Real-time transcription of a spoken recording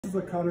is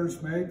the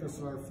Cutter's Mate. This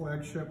is our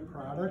flagship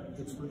product.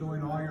 It's for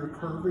doing all your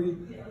curvy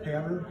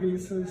pattern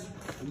pieces.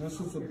 And this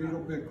is the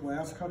Beetle Bit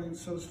glass cutting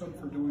system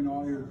for doing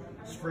all your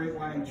straight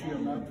line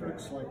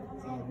geometrics like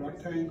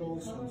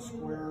rectangles and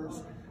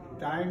squares,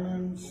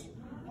 diamonds,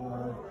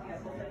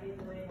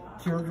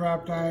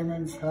 teardrop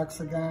diamonds,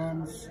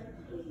 hexagons,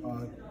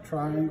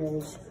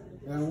 triangles.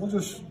 And we'll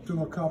just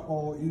do a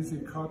couple easy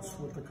cuts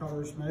with the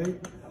Cutter's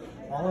Mate.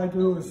 All I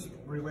do is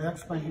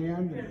relax my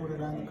hand and put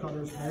it on the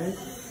Cutter's Mate.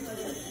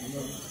 And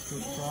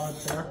just draw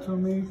it back to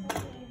me.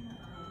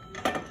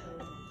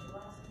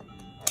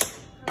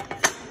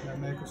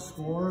 And make a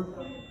score.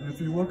 And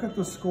if you look at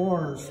the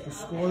scores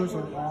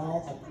are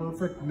all a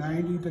perfect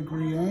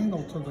 90-degree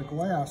angle to the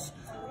glass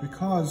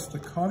because the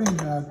cutting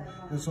head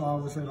is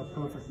always at a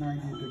perfect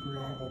 90-degree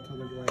angle to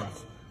the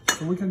glass.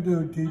 So we can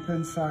do deep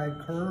inside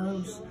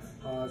curves.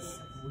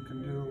 We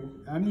can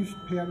do any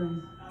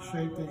pattern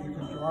shape that you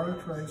can draw or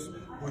trace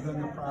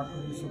within the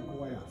properties of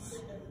glass.